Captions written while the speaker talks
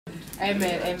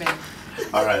Amen, amen.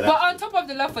 All right. But on top of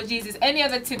the love for Jesus, any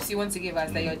other tips you want to give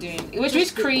us that you're doing?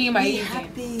 Which cream are you using?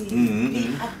 Be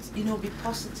happy, be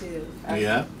positive. Okay,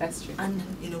 yeah, that's true. And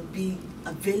be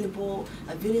available,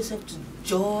 avail yourself to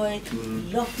joy,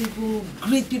 love people,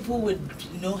 greet people with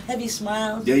heavy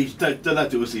smiles. Yeah, you tell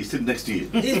that to us. He's sitting next to you.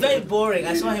 He's very boring.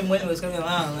 I saw him when he was coming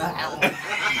around.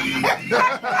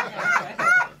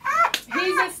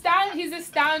 He's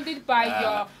astounded by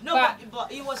your. No,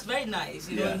 but he was very nice.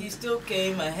 He still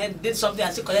came ahead, did something,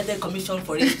 and still collected commission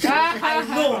for it. I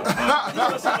know. He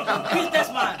was a business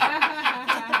man.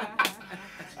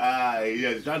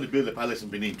 Yeah, he's trying to build a palace in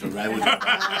Benin to ride with him.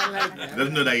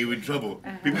 Doesn't know that you're in trouble.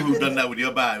 People who've done that with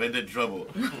your bar have ended in trouble.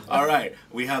 All right,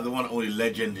 we have the one and only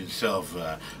legend himself.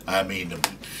 I mean,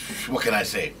 what can I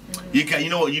say? You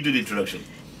know what? You do the introduction.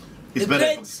 It's the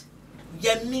better. Great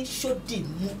Yemi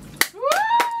Shodimu.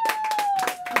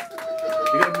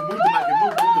 You gotta move the mic.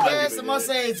 Yes, I must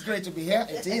say it's great to be here.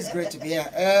 It is great to be here.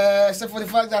 Except for the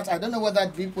fact that I don't know whether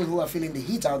people who are feeling the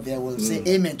heat out there will say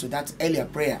amen to that earlier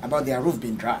prayer about their roof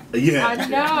being dry. Yeah. I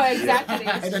know, exactly.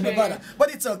 I don't know about that.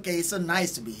 But it's okay. It's so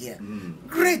nice to be here.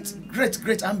 Great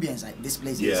ambience like this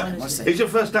place is, I must say. It's your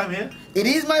first time here? It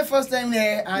is my first time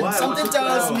here, and Wow. something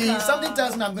tells me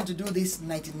I'm going to do this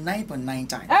 99.9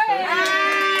 times.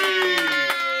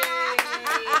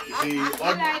 See,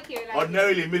 I like you.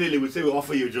 ordinarily, immediately we say we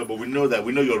offer you a job, but we know that.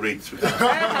 We know your rates.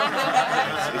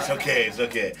 It's okay, it's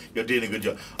okay. You're doing a good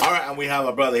job. All right, and we have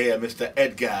our brother here, Mr.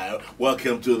 Edgar.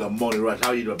 Welcome to the Morning Rush. How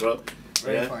are you doing, bro?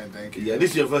 Very fine, thank you. Yeah,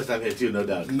 this is your first time here too, no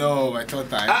doubt. No, my third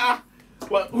time.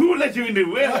 Well, who let you in the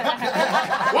way?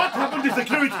 What happened to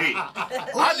security?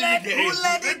 How did you get in? Who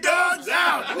let the dogs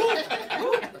out?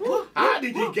 How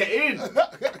did you get in?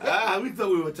 We thought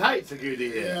we were tight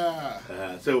security here.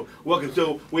 Yeah. So, welcome.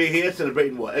 So, we're here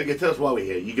celebrating what? Edgar, tell us why we're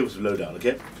here. You give us a lowdown,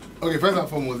 okay? Okay, first and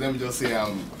foremost, let me just say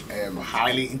I'm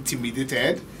highly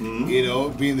intimidated, being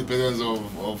in the presence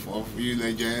of you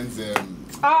legends.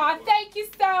 Oh, thank you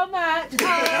so much.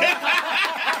 Thank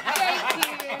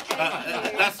you.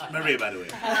 That's Maria, by the way. In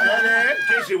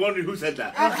case you're wondering who said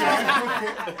that.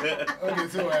 Okay,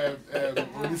 so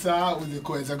Lisa was the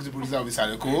co-executive producer of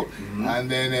Isaleeko,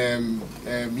 and then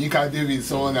Yinka Davies,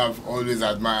 someone I've always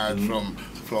admired from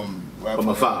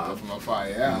afar. From afar,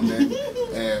 yeah. And then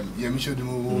Yemi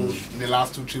Shodimu, who in the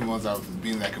last 2-3 months have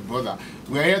been like a brother.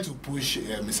 We're here to push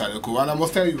Isaleeko, and I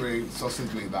must tell you very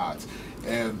succinctly that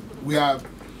we are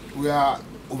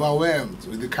overwhelmed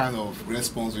with the kind of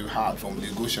response we've had from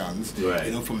Lagosians,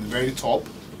 right. From the very top,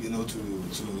 to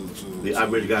the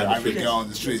average guy on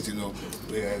the street,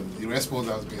 the response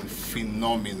has been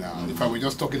phenomenal. In fact, we're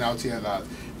just talking out here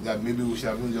that maybe we should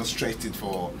have just stretched it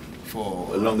for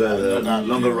a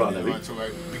longer run. So I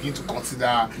begin to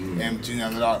consider doing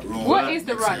another run. What is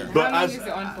the run? But how long is it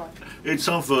on for? It's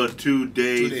on for 2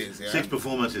 days, 2 days, yeah. 6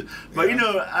 performances. But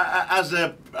as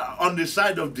on the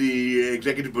side of the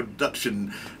executive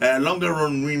production, longer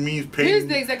run means paying. Who's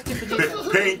the executive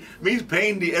producer? Means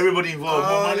paying everybody involved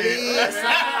more money. Lisa,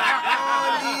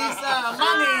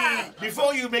 money.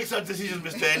 Before you make such decisions,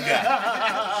 Mr. Edgar,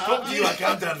 talk to your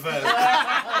accountant first.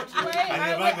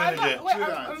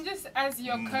 I'm just as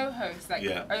your co-host, like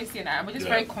OC and I'm just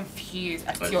very confused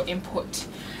as to your input.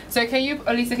 So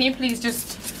Lisa, can you please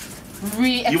just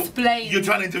re-explain? You're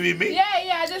trying to interview me? Yeah.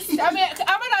 I'm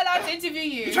not allowed to interview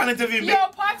you. You're trying to interview me? You're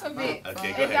part of it.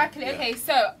 Okay, go exactly. ahead. Okay,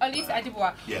 so Elisa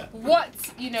Adibwa,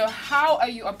 how are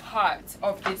you a part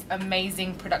of this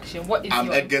amazing production? What is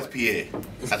your Edgar's input?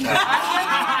 PA.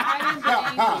 I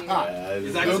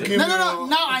didn't believe you. No.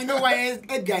 Now I know why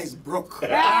Edgar is broke.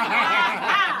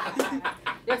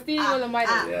 You're stealing all the money.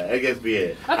 Yeah, Edgar's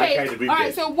PA. Okay,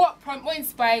 alright, so what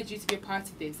inspired you to be a part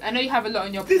of this? I know you have a lot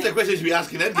on your plate. These are the questions you should be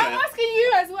asking Edgar. I'm asking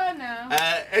you as well now.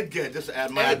 Edgar, just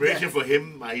my admiration for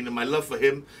him, my love for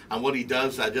him and what he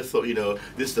does. I just thought,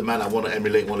 this is the man I want to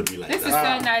emulate, want to be like. This is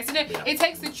so nice. It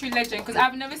takes the true legend because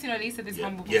I've never seen Elisa this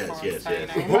humble before. Yes.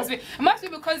 It must be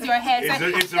because you're here.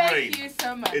 It's the rain. Thank you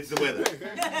so much. It's the weather.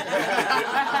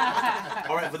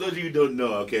 All right, for those of you who don't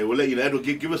know, okay, we'll let you know. Edward,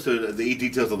 give us the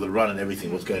details of the run and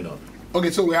everything. What's going on? Okay,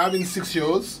 so we're having 6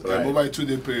 shows over a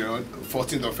 2-day period.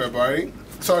 14th of February.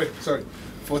 Sorry.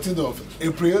 14th of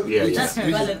April, which is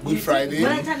Good Friday.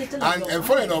 And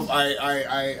funny enough,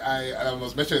 I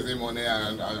was mentioning his name on there,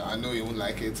 and I know he won't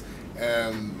like it.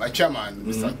 My chairman,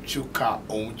 Mr. Chuka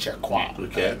Onchekwa,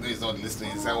 I know he's not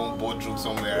listening, he's at one boardroom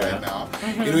somewhere right now.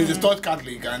 He's a third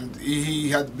Catholic, and he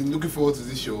had been looking forward to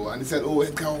this show, and he said, "Oh,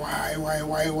 Edgar,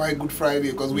 why Good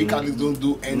Friday? Because we Catholics don't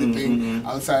do anything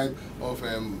outside of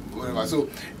whatever." So,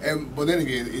 but then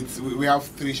again, we have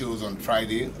 3 shows on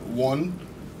Friday. One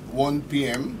 1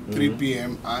 p.m., 3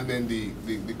 p.m., and then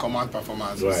the command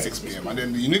performance is 6 p.m. And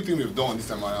then the unique thing we've done this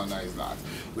time around now is that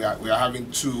we are having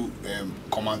 2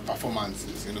 command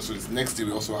performances. You know, so this next day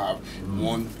we also have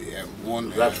one.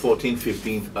 That's 14th,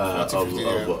 15th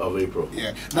of April.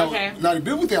 Yeah. Now, now the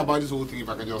beautiful thing about this whole thing, if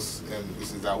I can just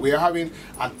this is that we are having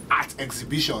an art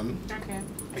exhibition. Okay.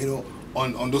 You know,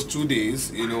 on those 2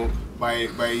 days, you know, by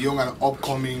a young and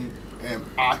upcoming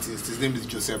artist. His name is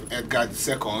Joseph Edgar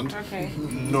II. Okay.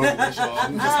 No relation. Just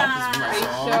happens to be my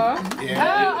son. Sure? Yeah.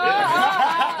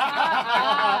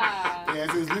 Yeah,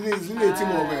 so it's really a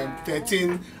team of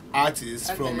 13 artists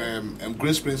from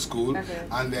Green Spring School,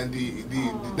 and then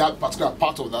that particular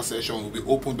part of that session will be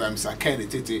opened by Mr. Ken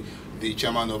Etete, the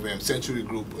chairman of Century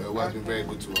Group, who has been very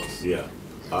good to us. Yeah.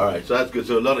 All right, so that's good.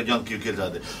 So a lot of young kids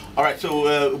out there. All right, so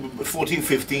 14th,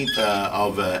 15th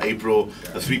of April,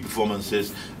 3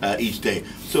 performances each day.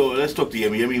 So let's talk to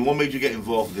Yemi. Yemi, what made you get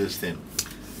involved in this thing?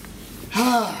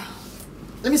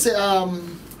 Let me say,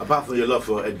 apart from your love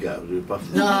for Edgar.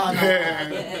 No.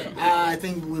 I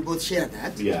think we both share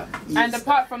that. Yeah. And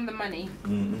apart from the money.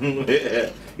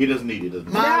 He doesn't need it, doesn't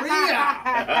he?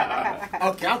 Maria!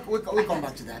 Okay, we'll come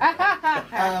back to that.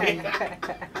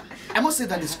 I must say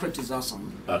that the script is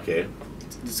awesome. Okay.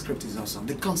 The script is awesome.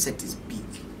 The concept is big.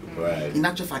 Right. In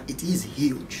actual fact, it is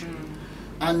huge.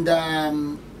 And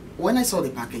when I saw the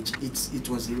package, it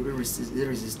was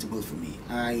irresistible for me.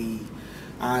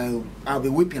 I'll be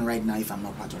weeping right now if I'm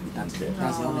not part of it. That's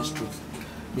the honest truth.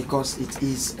 Because it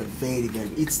is a very,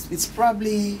 it's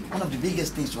probably one of the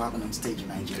biggest things to happen on stage in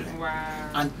Nigeria.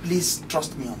 Wow. And please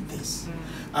trust me on this.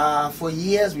 For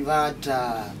years we've had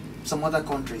some other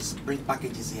countries bring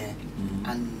packages here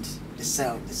and they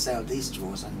sell these to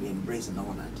us and we embrace and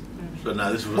all that. So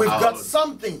now this we've got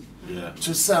something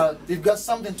to sell. We've got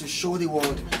something to show the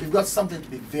world. We've got something to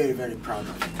be very, very proud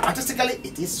of. Artistically,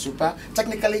 it is super.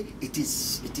 Technically, it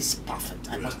is perfect.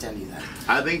 I must tell you that.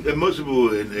 I think most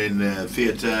people in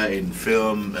theatre, in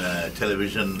film,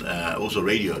 television, also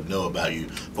radio know about you.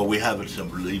 But we have some,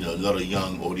 a lot of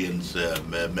young audience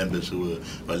members who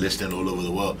are listening all over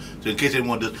the world. So in case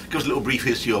anyone does, give us a little brief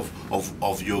history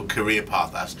of your career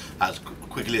path as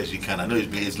quickly as you can. I know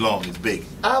it's long, it's big.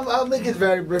 I'll make it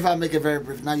very brief.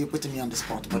 Now you're putting me on the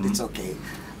spot, but it's okay.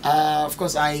 Of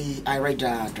course, I read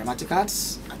dramatic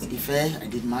arts at Ife. I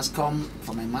did mass comm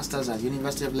for my masters at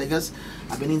University of Lagos.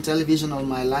 I've been in television all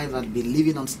my life. I've been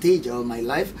living on stage all my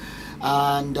life.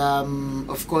 And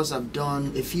of course, I've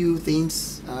done a few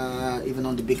things, even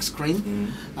on the big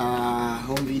screen.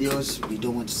 Home videos. We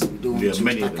don't want to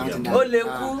start counting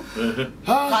down.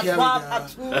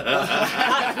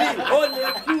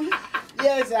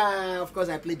 Yes, of course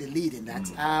I played the lead in that.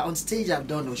 On stage I've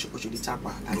done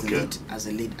Oshoditakwa as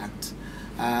a lead act.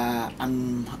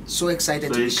 I'm so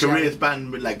excited to be sharing. So your career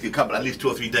spanned like at least 2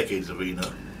 or 3 decades of it,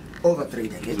 Over 3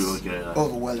 decades.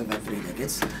 Over 3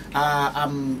 decades.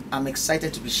 I'm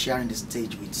excited to be sharing the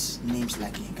stage with names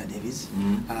like Yinka Davies,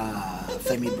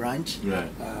 Femi Branch,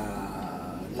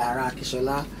 Lara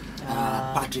Kishola,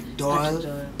 Patrick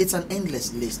Doyle. It's an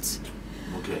endless list.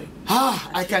 Okay.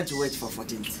 I can't wait for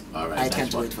 14th. All right. I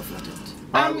can't wait for 14th.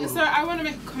 So I want to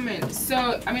make a comment.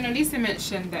 So I mean, Elisa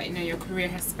mentioned that your career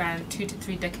has spanned 2 to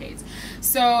 3 decades.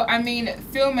 So I mean,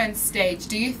 film and stage.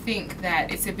 Do you think that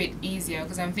it's a bit easier?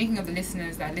 Because I'm thinking of the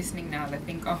listeners that are listening now that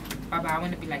think, oh, Baba, I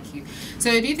want to be like you.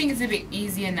 So do you think it's a bit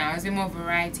easier now? Is there more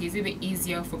variety? Is it a bit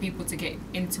easier for people to get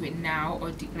into it now,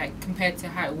 or compared to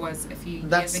how it was a few years ago?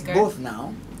 That's both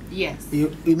now. Yes.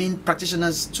 You mean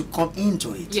practitioners to come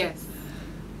into it? Yes.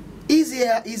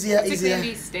 Easier.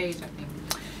 Particularly stage, I think.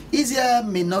 Easier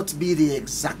may not be the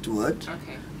exact word.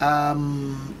 Okay.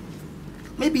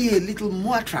 Maybe a little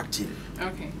more attractive.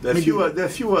 Okay. There are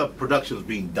fewer productions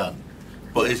being done,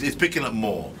 but it's picking up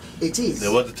more. It is.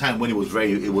 There was a time when it was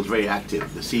very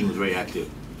active. The scene was very active.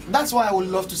 That's why I would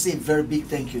love to say a very big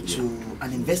thank you to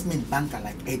an investment banker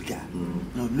like Edgar,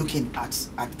 looking at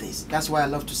this. That's why I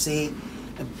love to say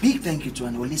a big thank you to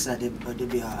an Olisa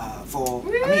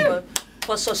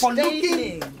for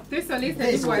sustaining. He's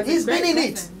been in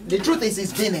it. The truth is,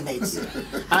 he's been in it.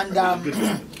 And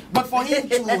but for him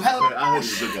to help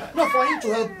for him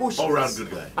to help push all-round good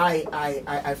guy.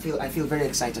 I feel very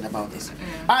excited about this.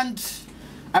 And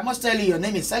I must tell you, your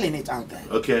name is selling it out there.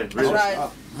 Okay, that's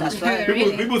right. That's right.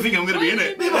 People think I'm going to be in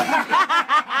it.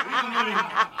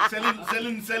 selling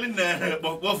in Isaleeko.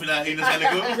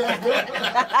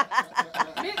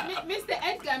 Mr.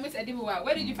 Edgar and Mr. Adibuwa,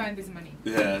 where did you find this money?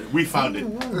 Yeah, we found it.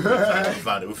 We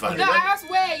found it. No, I asked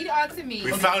where. You didn't answer me.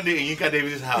 We found it in Yinka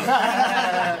Davies' house.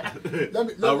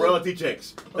 Our royalty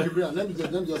checks. Okay, Brian, let me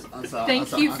just answer.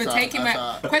 Thank you for taking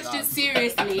my question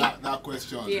seriously. That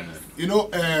question. Yes. You know,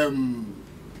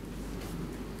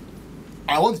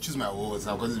 I want to choose my words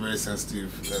because it's a very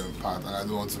sensitive part, and I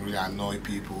don't want to really annoy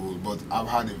people. But I've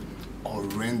had an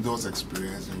horrendous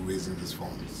experience in raising these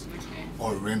funds. Okay.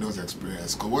 Horrendous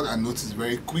experience. Because what I noticed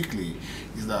very quickly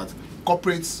is that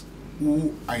corporates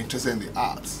who are interested in the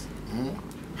arts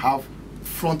have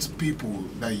front people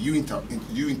that you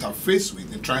interface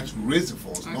with in trying to raise the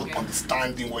funds, not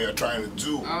understanding what you're trying to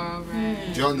do. All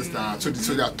right. Do you understand? So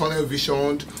they are tunnel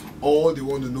visioned. All they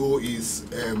want to know is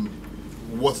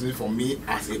what's in it for me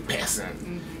as a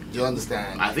person. Do you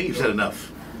understand? I think you said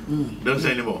enough. Don't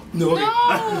say anymore. No. You're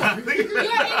enlightened.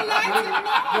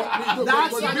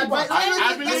 That's an advice.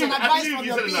 That's an advice from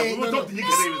your PA.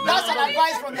 That's an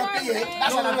advice from your PA.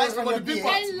 That's an advice from your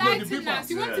PA. Enlighten us.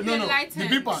 You want to be enlightened. The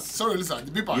B part. Sorry, listen.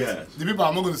 The B part. Yeah. The B part.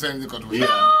 I'm not going to say anything controversial.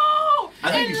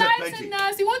 I think you said plenty. Enlighten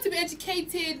us. You want to be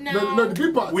educated now. No, the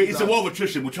B part. It's a war of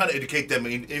attrition. We're trying to educate them.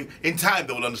 In time,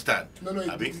 they will understand. No.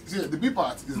 The B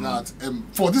part is that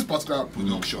for this particular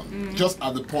production, just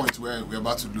at the point where we're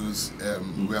about to lose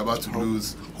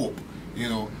hope. You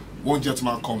know, one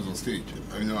gentleman comes on stage.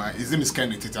 You know, his name is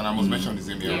Kenneth, and I must mention his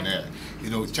name here and there. You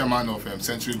know, chairman of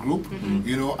Century Group.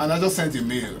 You know, and I just sent a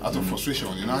mail out of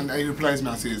frustration. You know, and he replies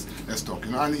me and says, "Let's talk."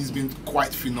 You know, and he's been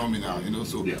quite phenomenal. You know,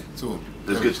 so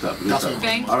that's good stuff.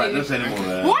 Thank you. All right, don't say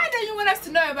anymore. Why don't you want us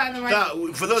to know about the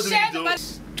right? For those of you who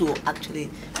don't, to actually,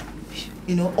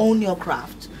 you know, own your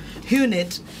craft, hone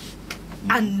it,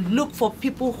 and look for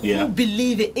people who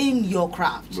believe in your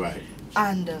craft. Right.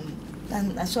 And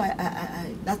so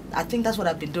I think that's what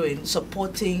I've been doing,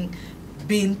 supporting,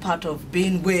 being part of,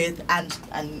 being with, and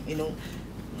you know,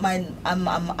 I'm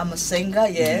a singer.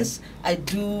 Yes, I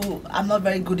do. I'm not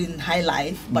very good in high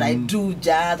life, but I do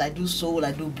jazz, I do soul,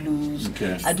 I do blues,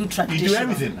 I do traditional. You do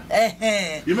everything.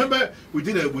 You remember we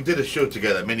did a show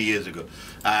together many years ago.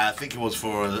 I think it was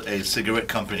for a cigarette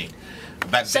company.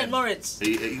 Back St. then, Moritz.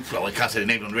 Well, I can't say the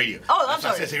name on radio. Oh, I'm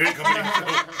sorry. Cigarette company.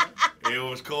 It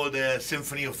was called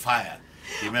Symphony of Fire.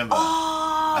 You remember?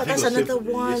 Oh, that's another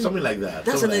one. Something like that.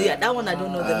 That's another. Yeah, that one I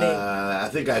don't know the name. I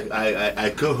think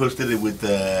I co-hosted it with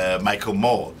Michael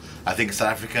Moore. I think a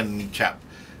South African chap.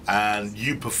 And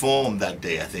you performed that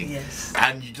day, I think. Yes.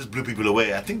 And you just blew people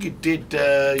away. I think you did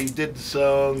the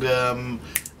song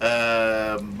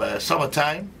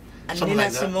Summertime. And something Nina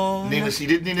like that. Simone. You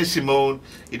did Nina Simone.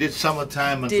 You did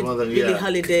Summertime and did some other. Billie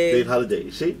Holiday. Billie Holiday.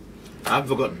 You see, I've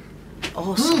forgotten.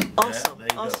 Awesome, awesome,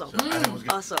 Yeah, awesome,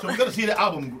 awesome. So we're gonna see the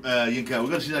album, Yinka.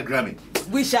 We're gonna see that Grammy.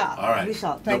 We shall. All right. We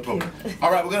shall. Thank no you. problem.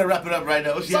 All right, we're gonna wrap it up right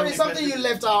now. Sorry, something you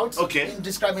left out in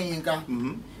describing Yinka.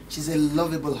 She's a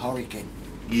lovable hurricane.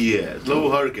 Yeah,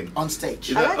 Global Hurricane. On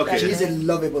stage. I like that. She's a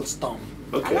lovable storm.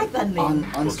 Okay. I like that name.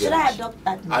 Should I adopt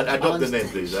that name? Adopt the name,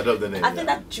 please. Adopt the name. I think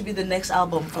that should be the next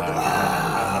album for the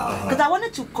because I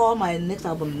wanted to call my next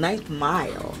album Ninth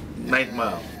Mile. Ninth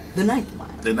Mile. The Ninth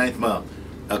Mile. The Ninth Mile.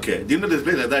 Okay. Do you know there's a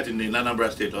place like that in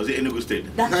Anambra State, or is it Enugu State?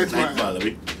 That's Ninth Mile,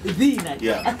 The Ninth.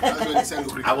 Yeah. That's what they said.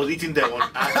 I was eating there one.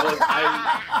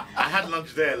 I had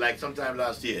lunch there like sometime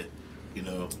last year. You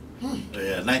know.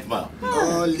 Yeah, Ninth Mile.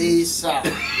 Oh, Lisa.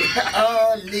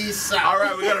 Oh, Lisa. All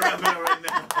right, we gotta wrap it up right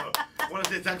now. I want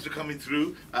to say thanks for coming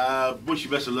through. Wish you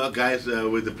best of luck, guys,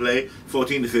 with the play.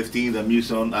 14 to 15 at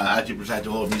Muson, actually beside the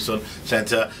Hall Muson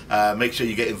Center. Make sure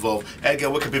you get involved.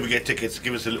 Edgar, where can people get tickets?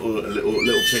 Give us a little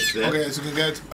pitch there. Okay, so you can get